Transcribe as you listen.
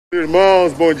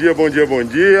Irmãos, bom dia, bom dia, bom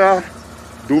dia.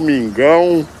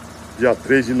 Domingão, dia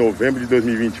 3 de novembro de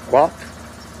 2024.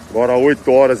 Agora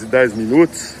 8 horas e 10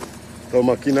 minutos.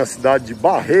 Estamos aqui na cidade de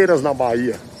Barreiras, na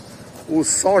Bahia. O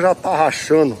sol já está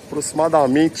rachando,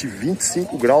 aproximadamente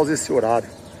 25 graus esse horário.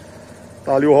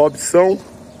 Tá ali o Robson.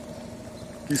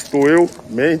 Aqui estou eu,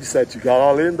 Mendes, 7 Galo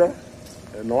a Lenda.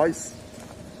 É nóis.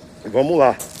 E vamos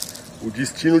lá. O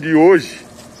destino de hoje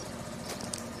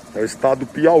é o estado do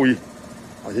Piauí.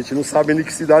 A gente não sabe em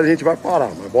que cidade a gente vai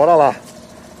parar, mas bora lá.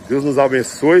 Deus nos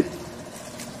abençoe.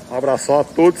 Um abração a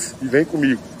todos e vem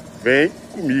comigo. Vem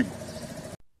comigo.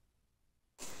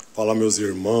 Fala, meus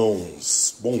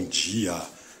irmãos. Bom dia.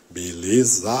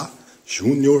 Beleza?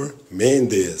 Júnior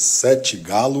Mendes, 7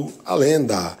 Galo a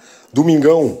Lenda.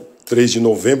 Domingão, 3 de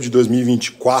novembro de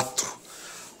 2024.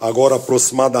 Agora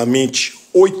aproximadamente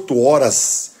 8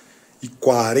 horas e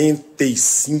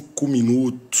 45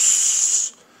 minutos.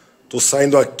 Tô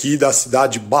saindo aqui da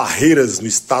cidade de Barreiras, no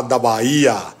estado da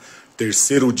Bahia.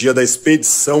 Terceiro dia da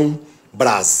Expedição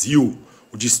Brasil.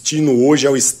 O destino hoje é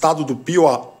o estado do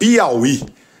Piauí.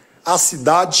 A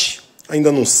cidade,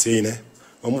 ainda não sei, né?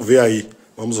 Vamos ver aí.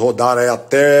 Vamos rodar aí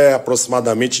até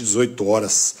aproximadamente 18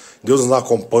 horas. Deus nos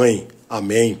acompanhe.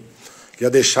 Amém. Queria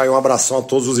deixar aí um abração a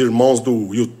todos os irmãos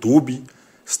do YouTube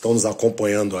que estão nos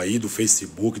acompanhando aí, do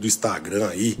Facebook, do Instagram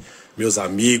aí. Meus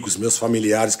amigos, meus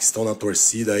familiares que estão na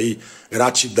torcida aí,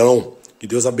 gratidão, que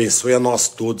Deus abençoe a nós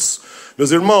todos.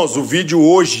 Meus irmãos, o vídeo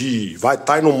hoje vai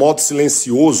estar aí no modo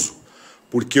silencioso,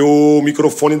 porque o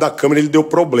microfone da câmera ele deu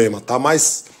problema, tá?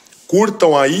 Mas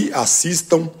curtam aí,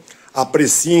 assistam,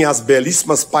 apreciem as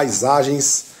belíssimas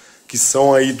paisagens que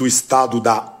são aí do estado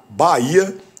da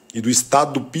Bahia e do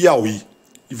estado do Piauí.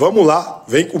 E vamos lá,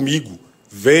 vem comigo,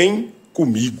 vem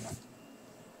comigo.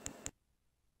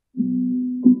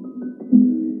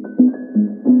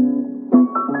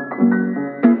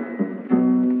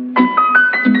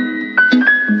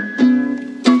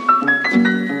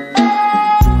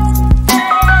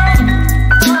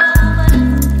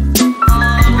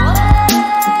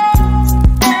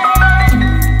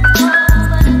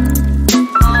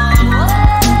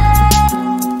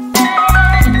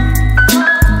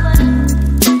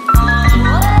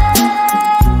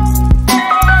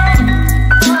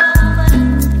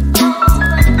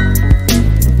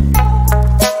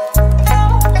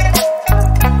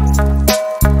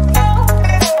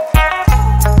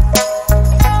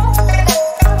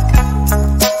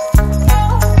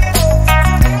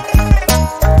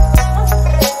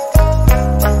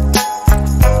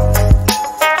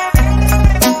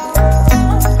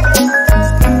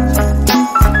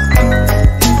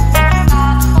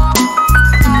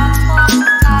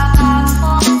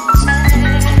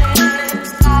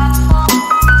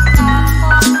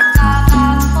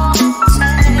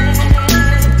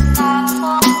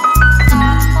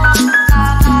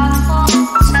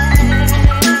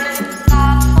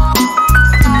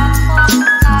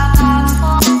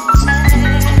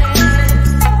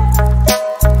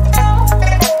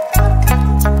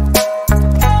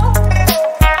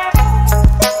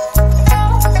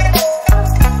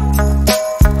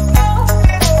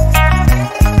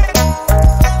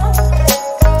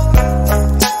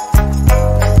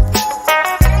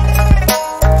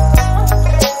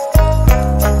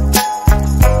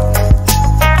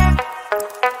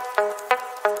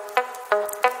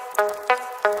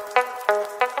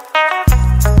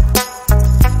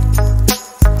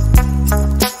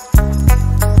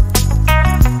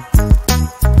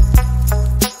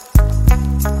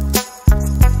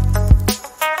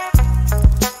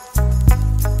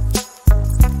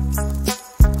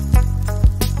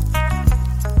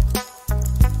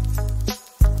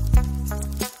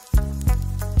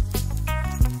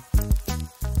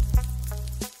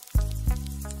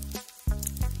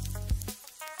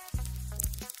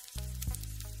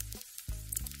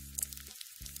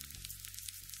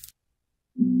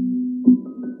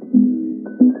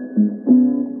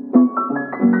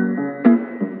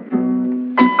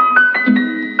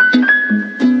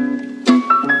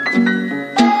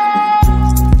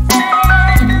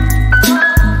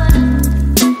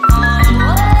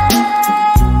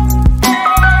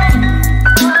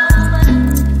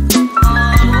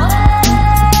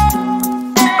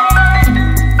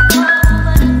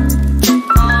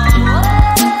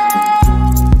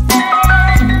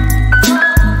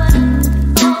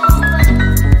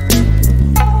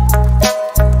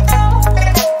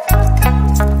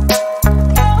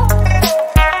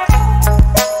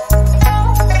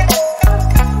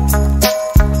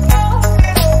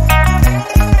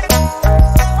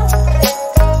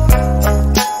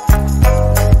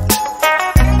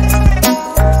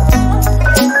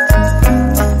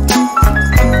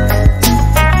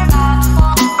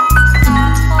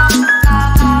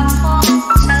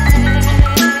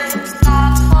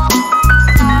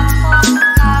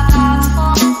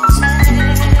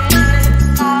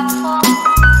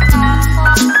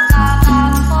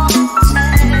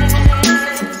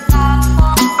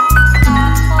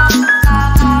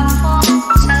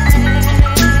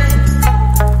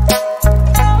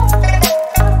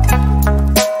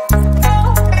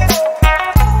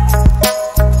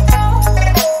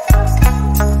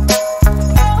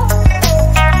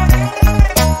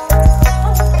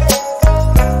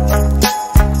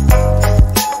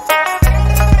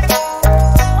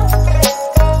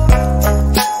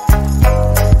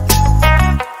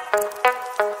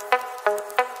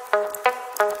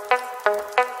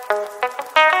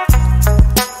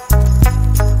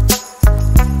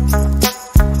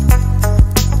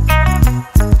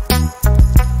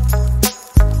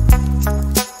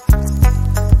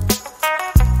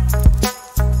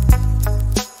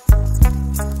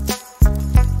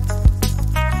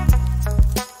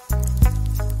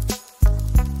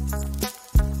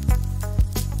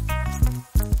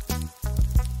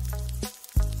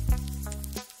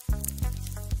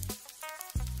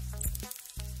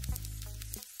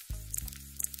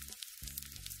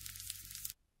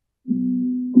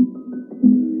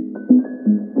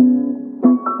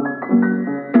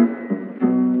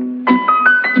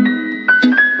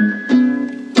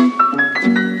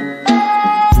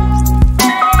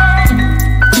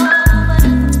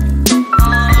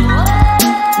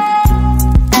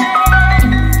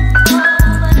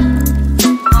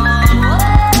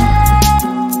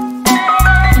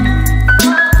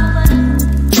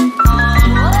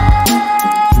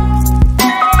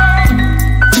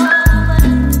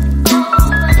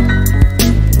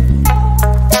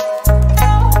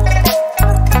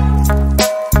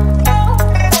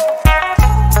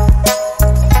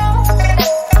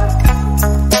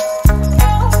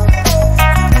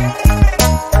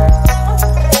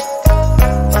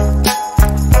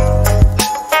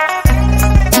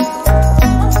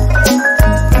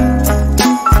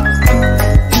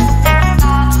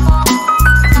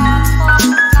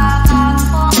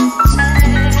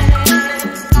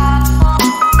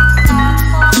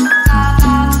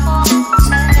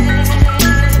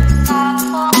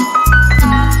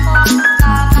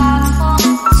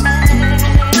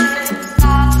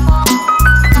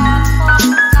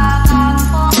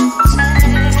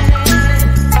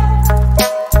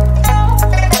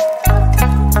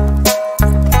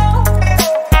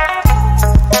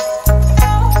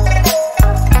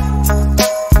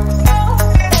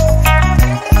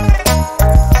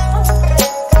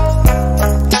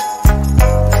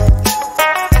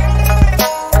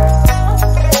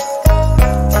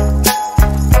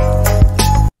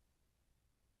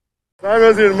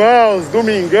 meus irmãos,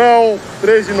 domingão,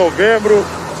 3 de novembro,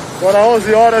 agora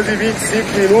 11 horas e 25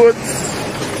 minutos.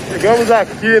 Chegamos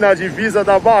aqui na divisa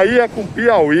da Bahia com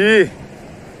Piauí.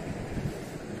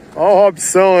 Olha o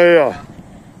Robson aí, ó.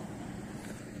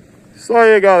 Isso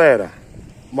aí, galera.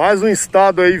 Mais um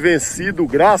estado aí vencido,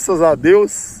 graças a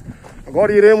Deus.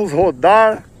 Agora iremos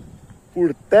rodar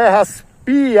por terras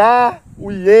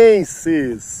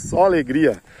piauienses. Só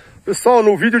alegria. Pessoal,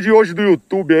 no vídeo de hoje do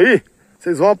YouTube aí,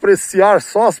 vocês vão apreciar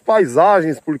só as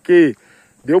paisagens, porque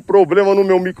deu problema no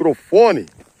meu microfone,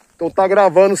 então tá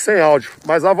gravando sem áudio.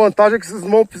 Mas a vantagem é que vocês não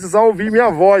vão precisar ouvir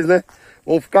minha voz, né?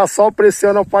 Vão ficar só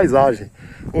apreciando a paisagem.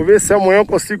 Vou ver se amanhã eu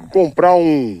consigo comprar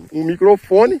um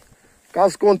microfone.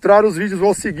 Caso contrário, os vídeos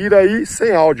vão seguir aí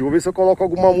sem áudio. Vou ver se eu coloco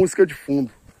alguma música de fundo.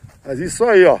 Mas isso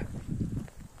aí, ó.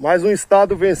 Mais um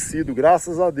estado vencido,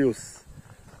 graças a Deus.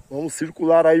 Vamos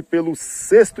circular aí pelo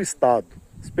 6º estado.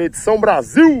 Expedição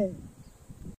Brasil!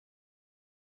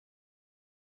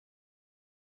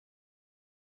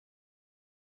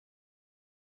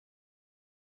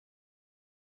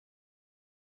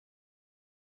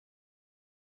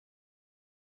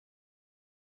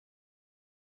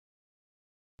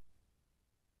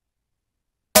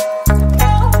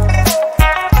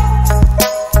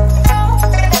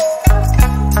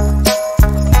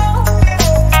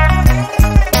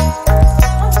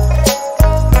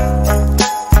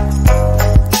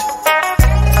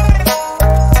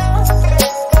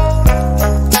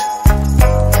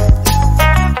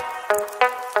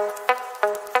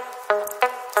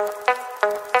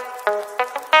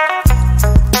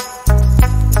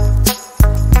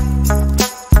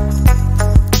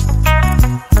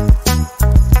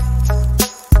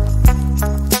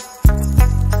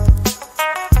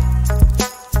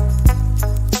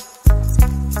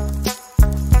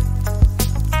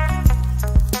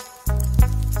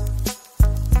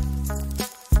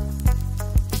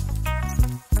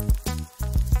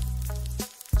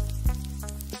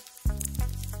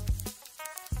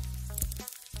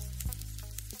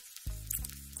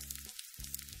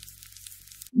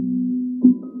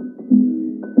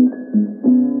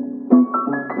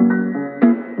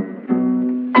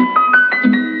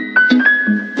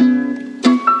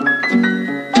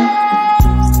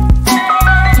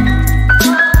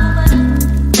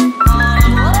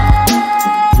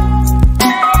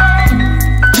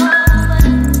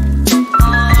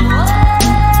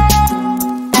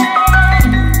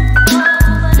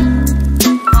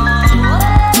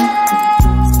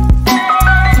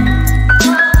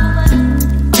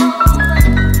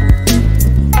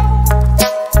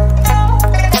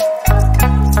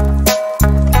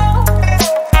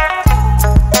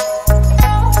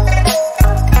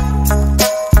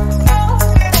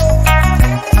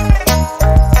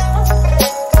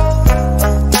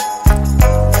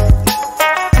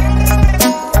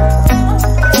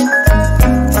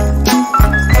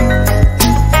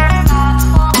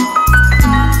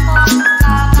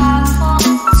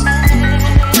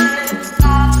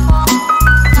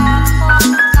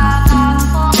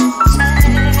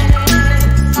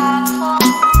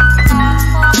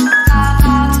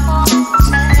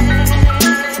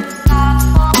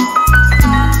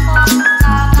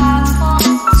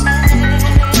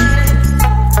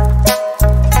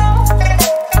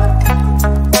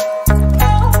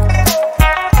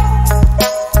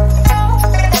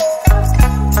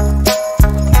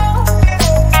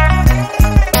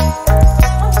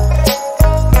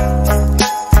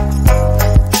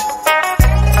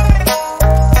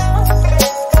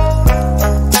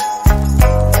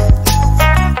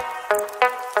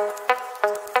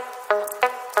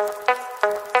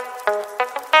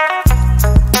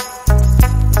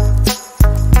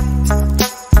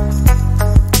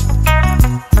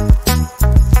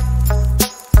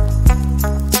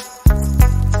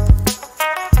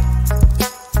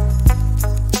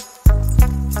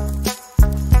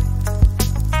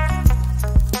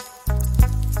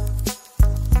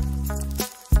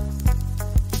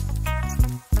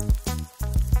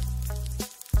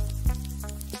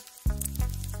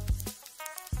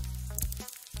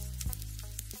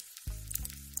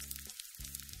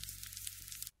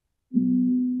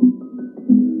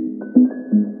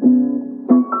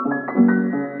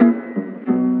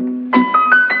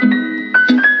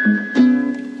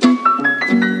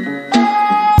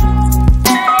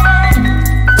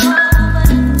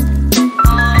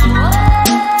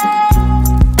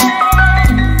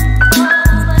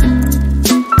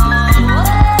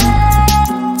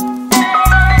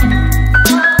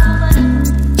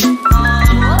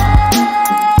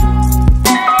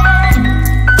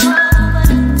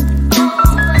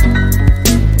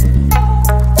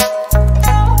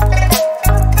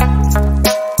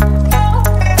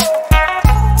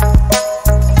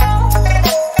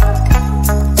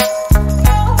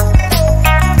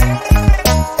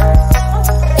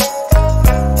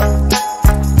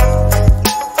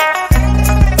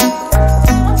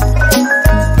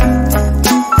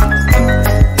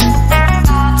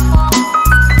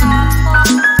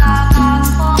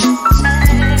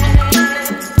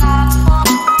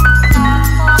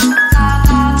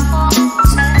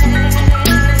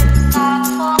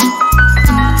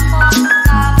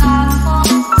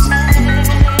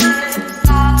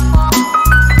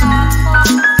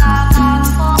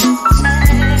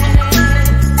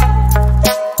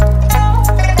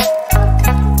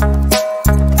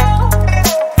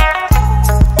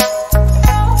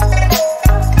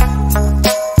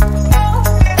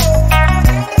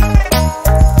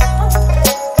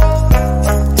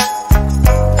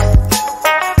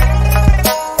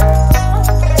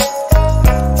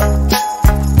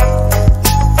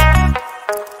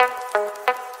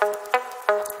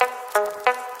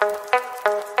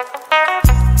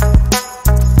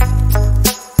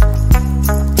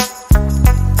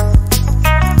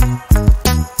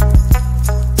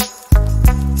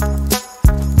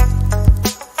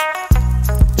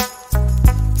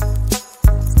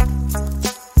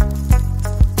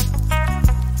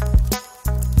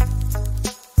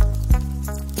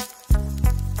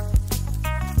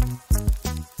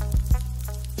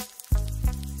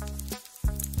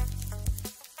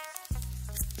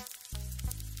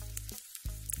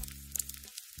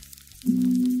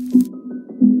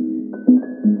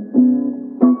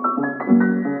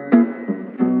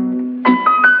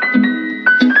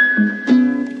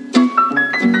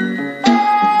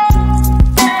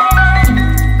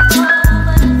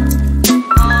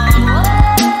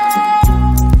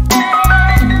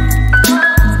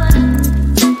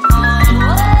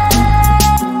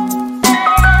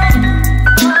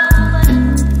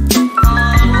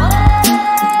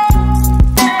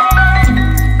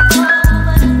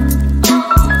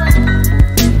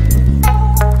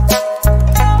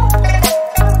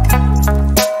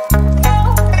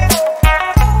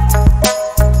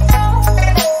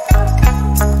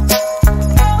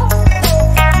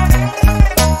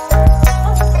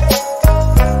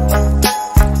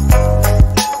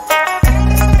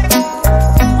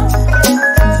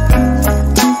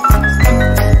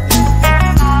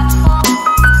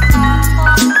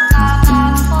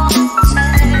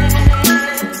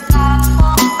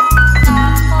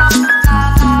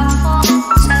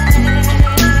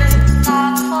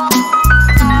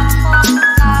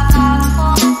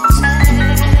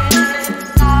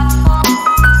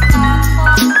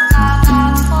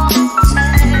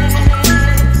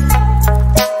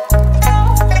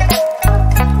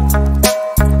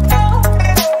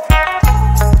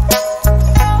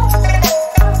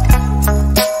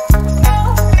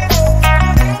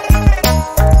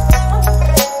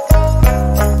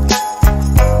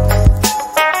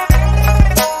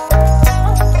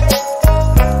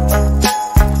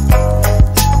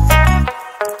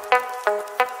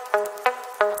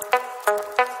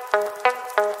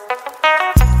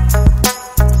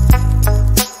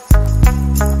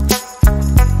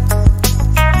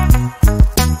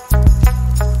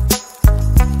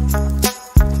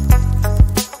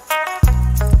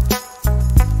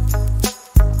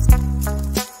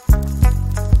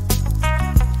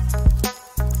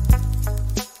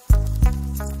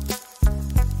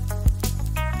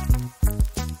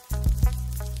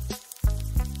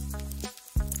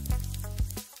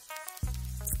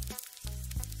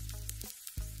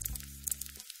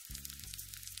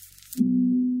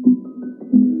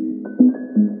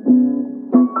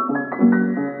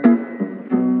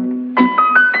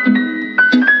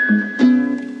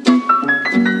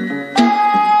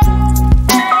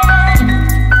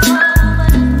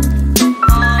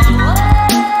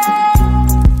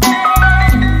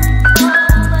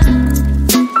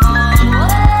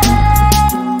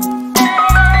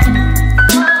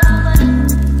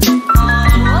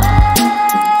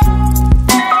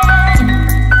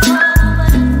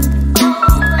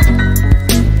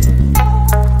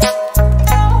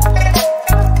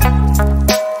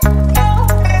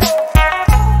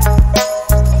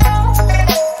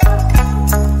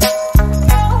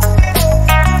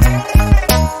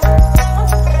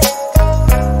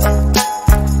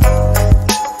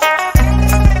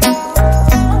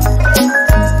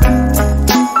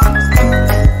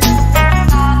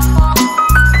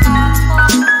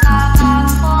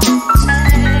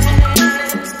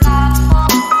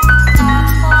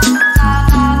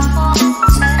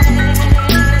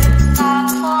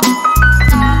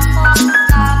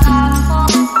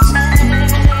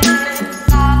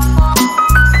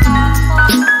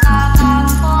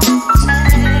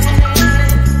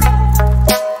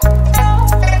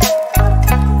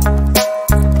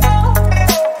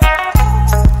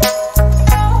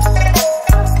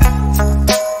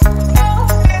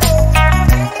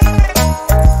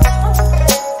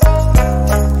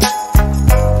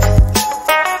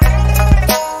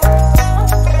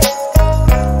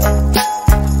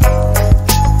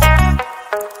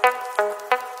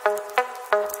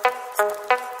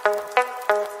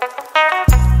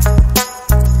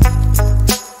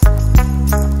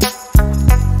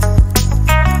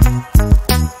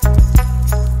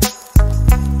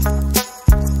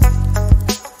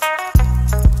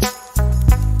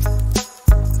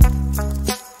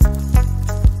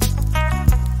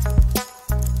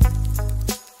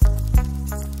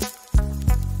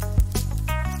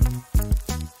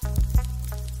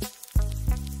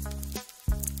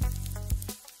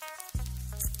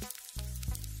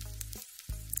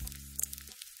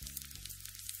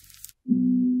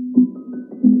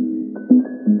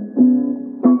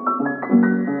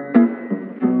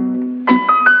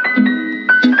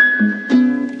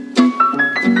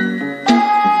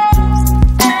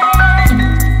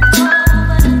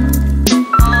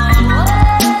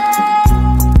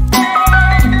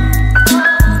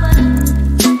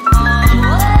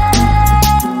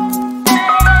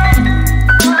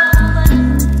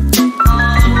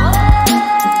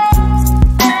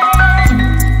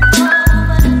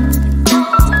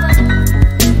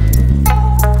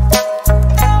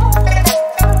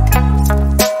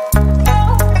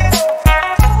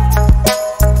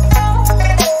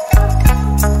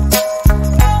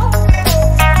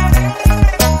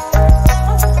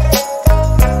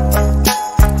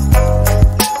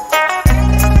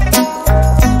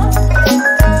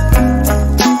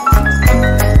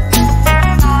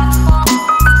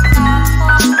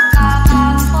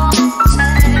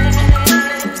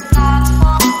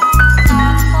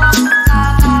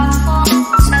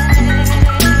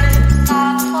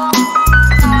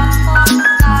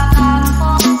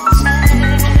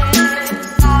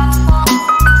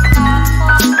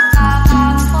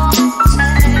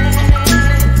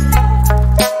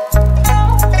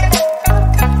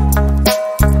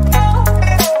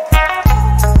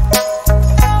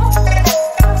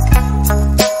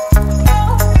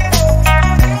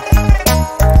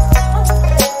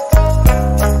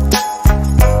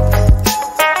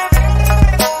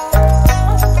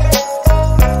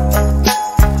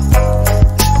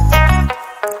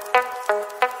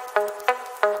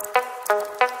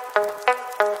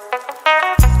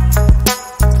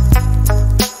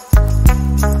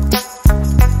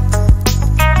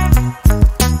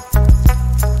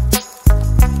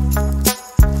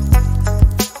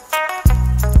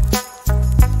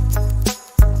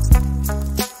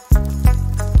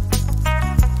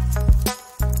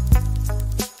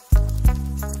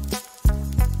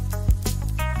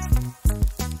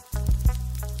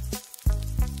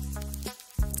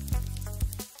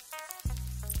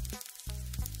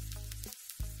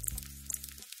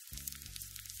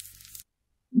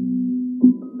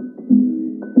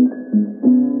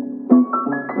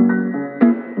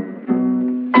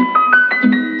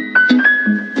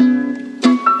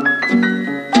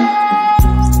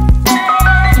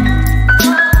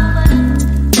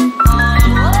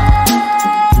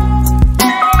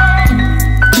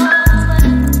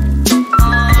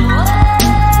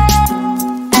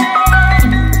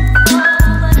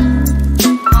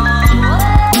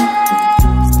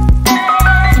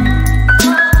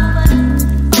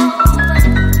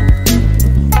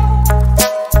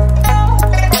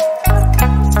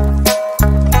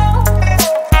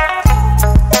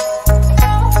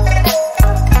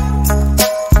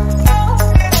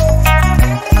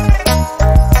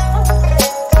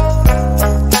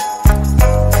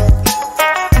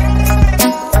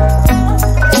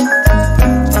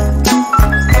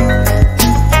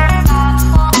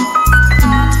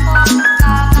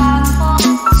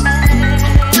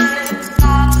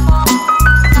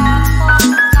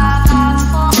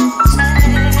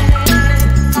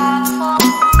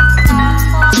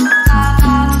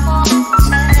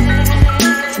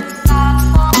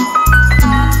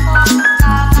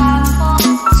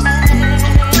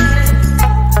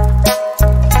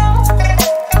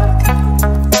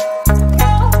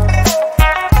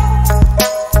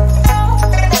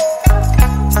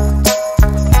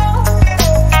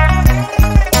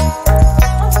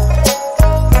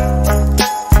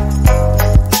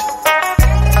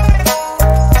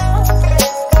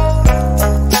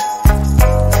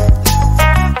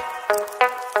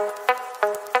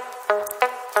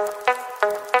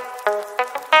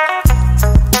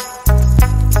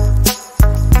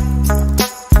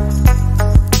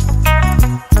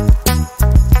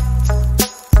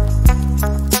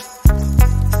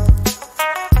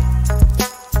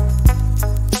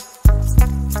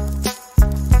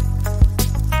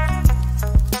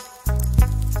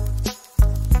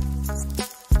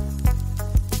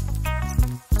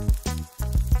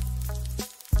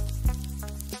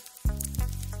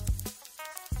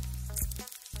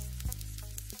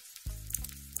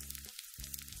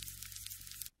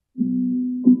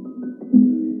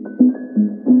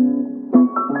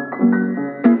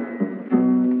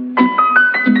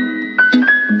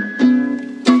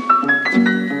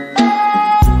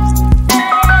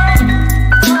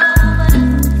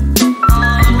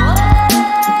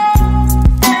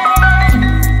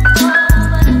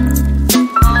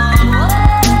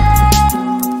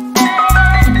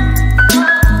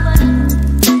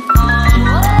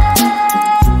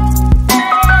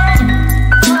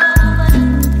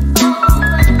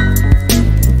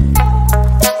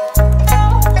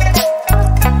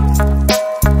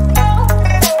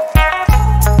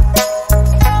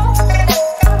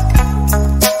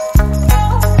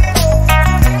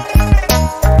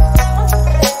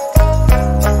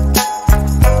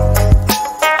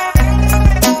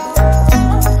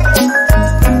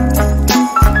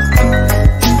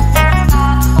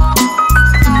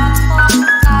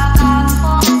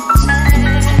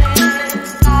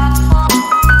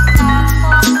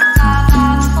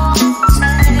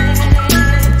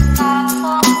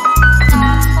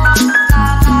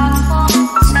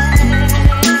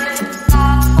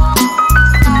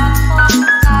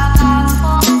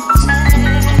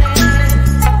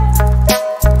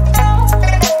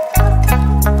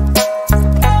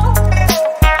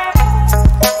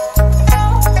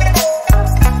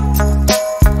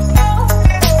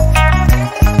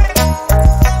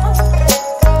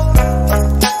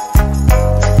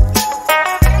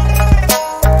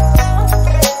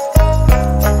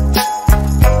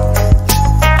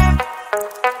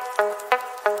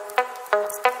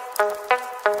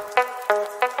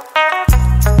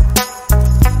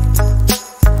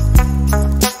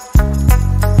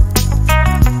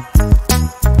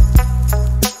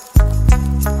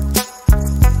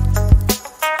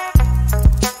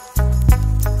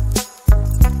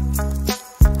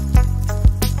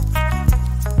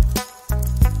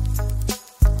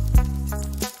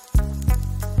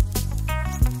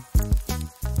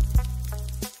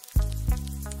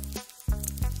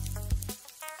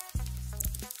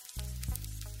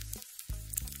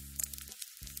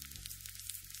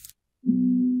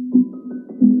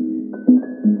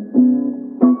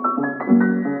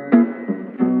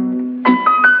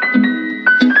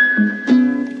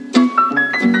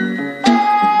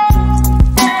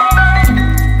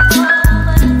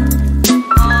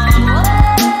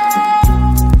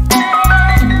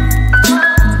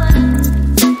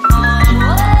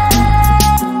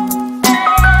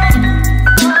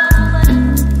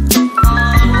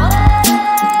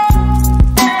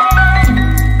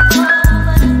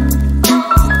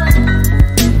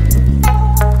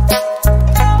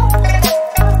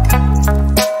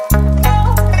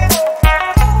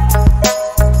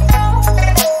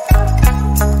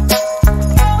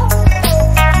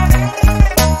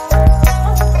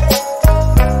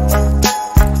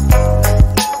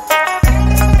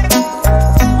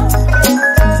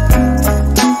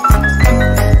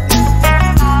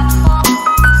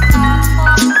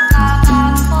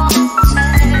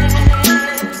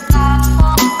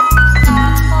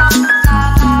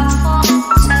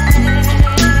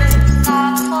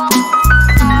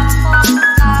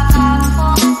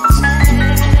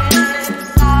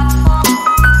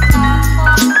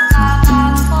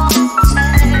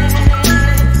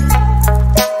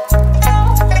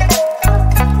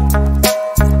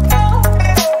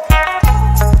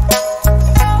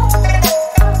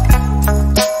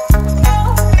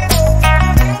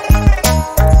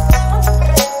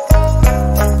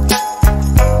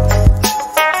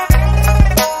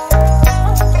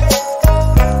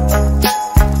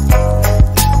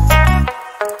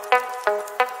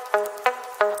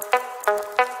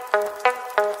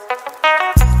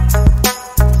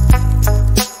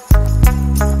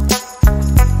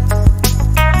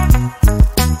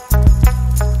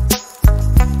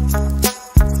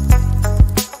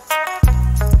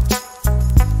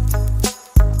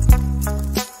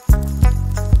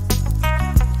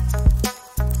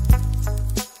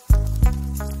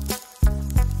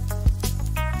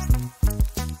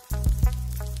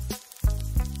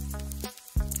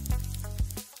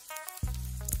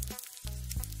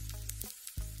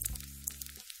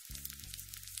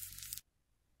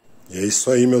 E é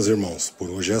isso aí, meus irmãos. Por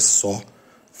hoje é só.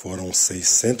 Foram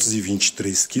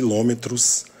 623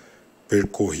 quilômetros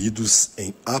percorridos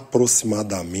em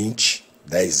aproximadamente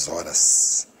 10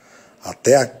 horas.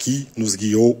 Até aqui nos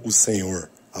guiou o Senhor.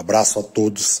 Abraço a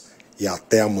todos e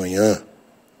até amanhã.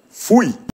 Fui!